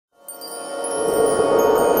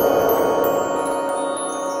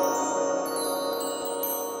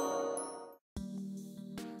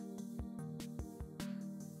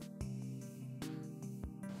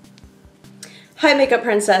makeup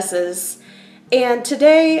princesses, and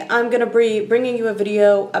today I'm going to be bringing you a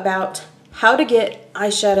video about how to get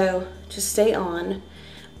eyeshadow to stay on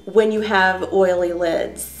when you have oily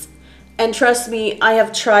lids. And trust me, I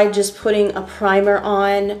have tried just putting a primer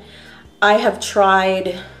on. I have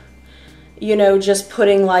tried, you know, just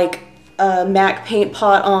putting like a MAC paint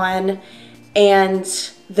pot on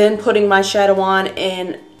and then putting my shadow on,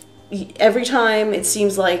 and every time it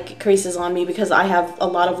seems like creases on me because I have a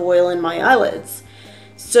lot of oil in my eyelids.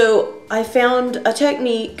 So I found a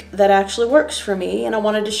technique that actually works for me, and I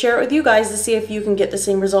wanted to share it with you guys to see if you can get the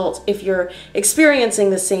same results if you're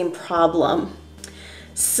experiencing the same problem.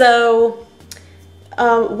 So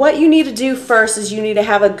what you need to do first is you need to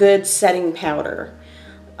have a good setting powder.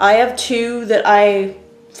 I have two that I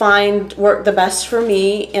find work the best for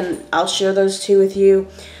me, and I'll share those two with you.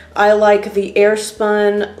 I like the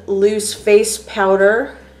Airspun Loose Face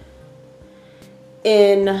Powder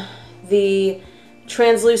in the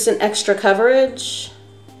Translucent Extra Coverage.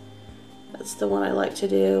 That's the one I like to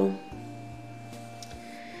do.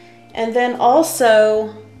 And then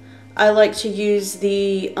also, I like to use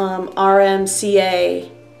the RMCA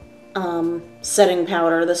setting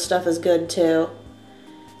powder. This stuff is good too.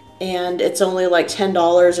 And it's only like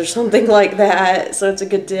 $10 or something like that, so it's a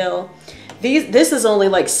good deal. This is only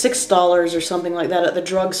like $6 or something like that at the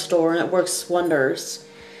drugstore, and it works wonders.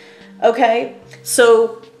 Okay,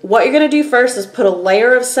 so what you're gonna do first is put a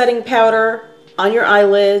layer of setting powder on your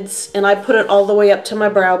eyelids, and I put it all the way up to my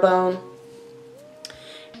brow bone.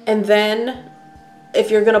 And then if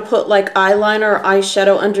you're gonna put like eyeliner or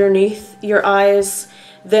eyeshadow underneath your eyes,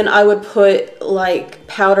 then I would put like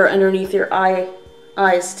powder underneath your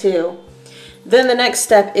eyes too. Then the next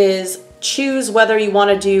step is choose whether you want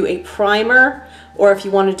to do a primer or if you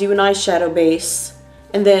want to do an eyeshadow base.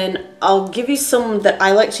 And then I'll give you some that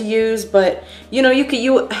I like to use, but you know,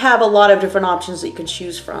 you have a lot of different options that you can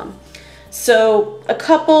choose from. So a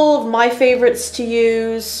couple of my favorites to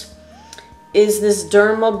use is this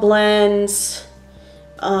Derma Blends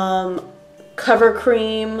Cover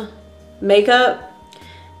Cream Makeup,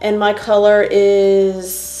 and my color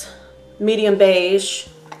is medium beige.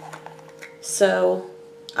 So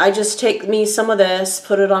I just take me some of this,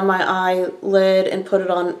 put it on my eyelid, and put it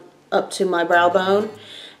on up to my brow bone.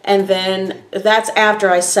 And then that's after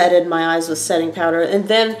I setted my eyes with setting powder. And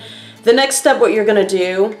then the next step, what you're gonna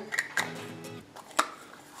do,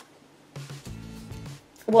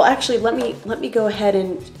 well actually let me go ahead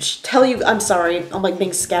and tell you, I'm sorry, I'm like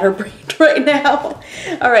being scatterbrained right now.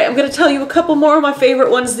 All right, I'm gonna tell you a couple more of my favorite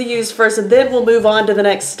ones to use first, and then we'll move on to the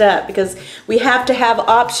next step, because we have to have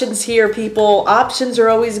options here, people. Options are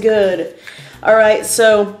always good. All right,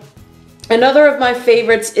 so another of my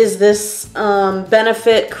favorites is this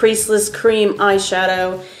Benefit Creaseless Cream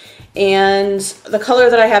eyeshadow, and the color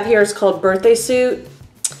that I have here is called Birthday Suit.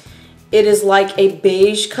 It is like a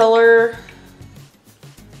beige color,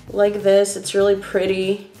 like this. It's really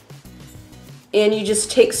pretty. And you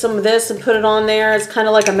just take some of this and put it on there. It's kind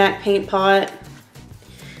of like a MAC paint pot.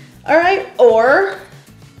 All right, or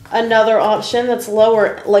another option that's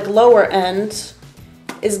lower end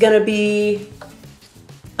is gonna be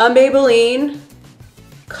a Maybelline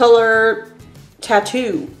Color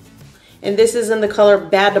Tattoo. And this is in the color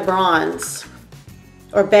Bad to Bronze,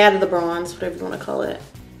 or Bad to the Bronze, whatever you want to call it.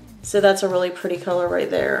 So that's a really pretty color right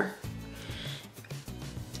there.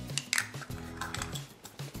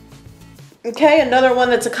 Okay, another one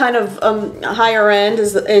that's a kind of higher end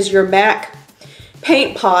is your MAC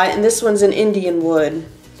paint pot, and this one's in Indian Wood.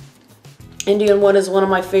 Indian Wood is one of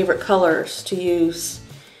my favorite colors to use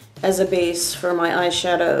as a base for my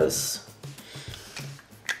eyeshadows.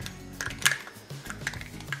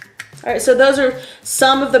 All right, so those are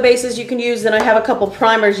some of the bases you can use. Then I have a couple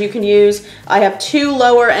primers you can use. I have two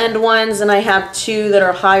lower end ones, and I have two that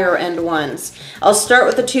are higher end ones. I'll start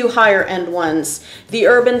with the two higher end ones. The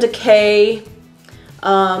Urban Decay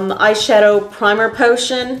eyeshadow primer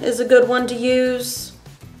potion is a good one to use.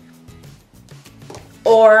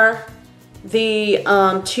 Or the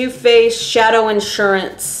Too Faced Shadow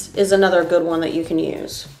Insurance is another good one that you can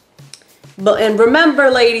use. And remember,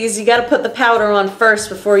 ladies, you got to put the powder on first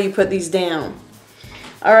before you put these down.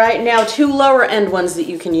 All right, now two lower end ones that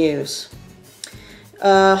you can use.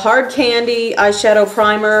 Hard Candy eyeshadow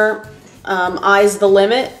primer, Eyes the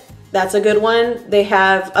Limit. That's a good one. They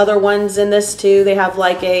have other ones in this too. They have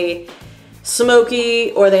like a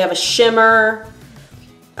smoky, or they have a shimmer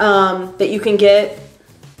that you can get.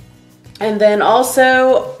 And then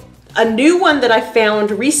also a new one that I found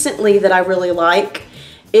recently that I really like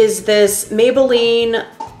is this Maybelline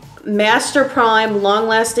Master Prime Long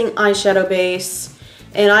Lasting Eyeshadow Base.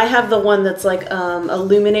 And I have the one that's like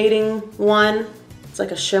illuminating one. It's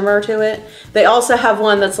like a shimmer to it. They also have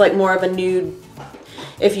one that's like more of a nude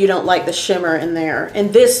if you don't like the shimmer in there.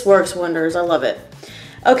 And this works wonders. I love it.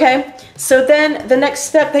 Okay, so then the next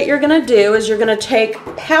step that you're gonna do is you're gonna take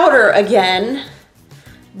powder again,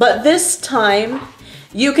 but this time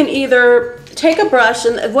you can either take a brush,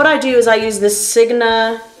 and what I do is I use this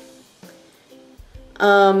Signa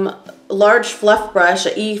large fluff brush,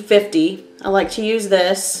 a E50. I like to use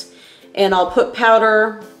this, and I'll put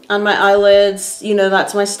powder on my eyelids. You know,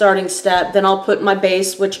 that's my starting step. Then I'll put my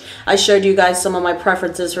base, which I showed you guys some of my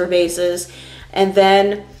preferences for bases, and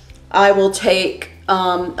then I will take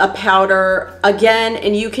a powder again,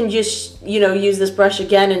 and you can just, you know, use this brush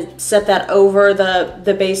again and set that over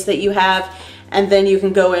the base that you have, and then you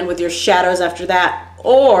can go in with your shadows after that.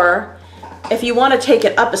 Or if you want to take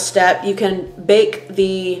it up a step, you can bake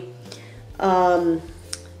the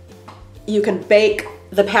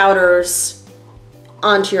powders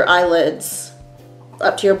onto your eyelids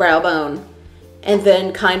up to your brow bone, and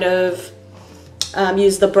then kind of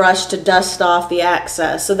use the brush to dust off the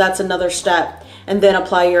excess. So that's another step. And then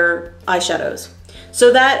apply your eyeshadows.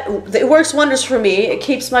 So that, it works wonders for me. It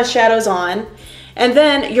keeps my shadows on. And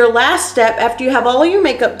then your last step after you have all of your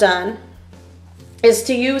makeup done is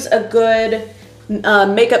to use a good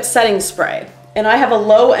makeup setting spray. And I have a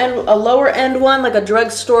lower end one, like a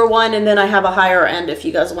drugstore one, and then I have a higher end if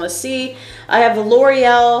you guys want to see. I have the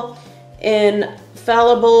L'Oreal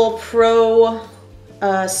Infallible Pro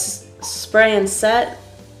Spray and Set.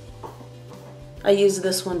 I used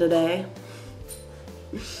this one today.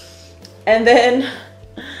 And then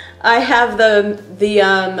I have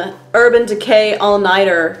the Urban Decay All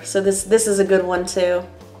Nighter. So this is a good one too.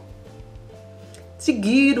 It's a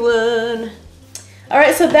good one. All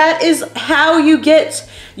right, so that is how you get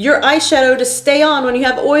your eyeshadow to stay on when you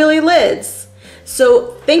have oily lids.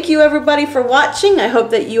 So thank you everybody for watching. I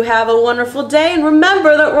hope that you have a wonderful day, and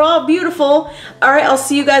remember that we're all beautiful. All right, I'll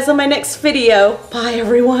see you guys on my next video. Bye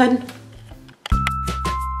everyone.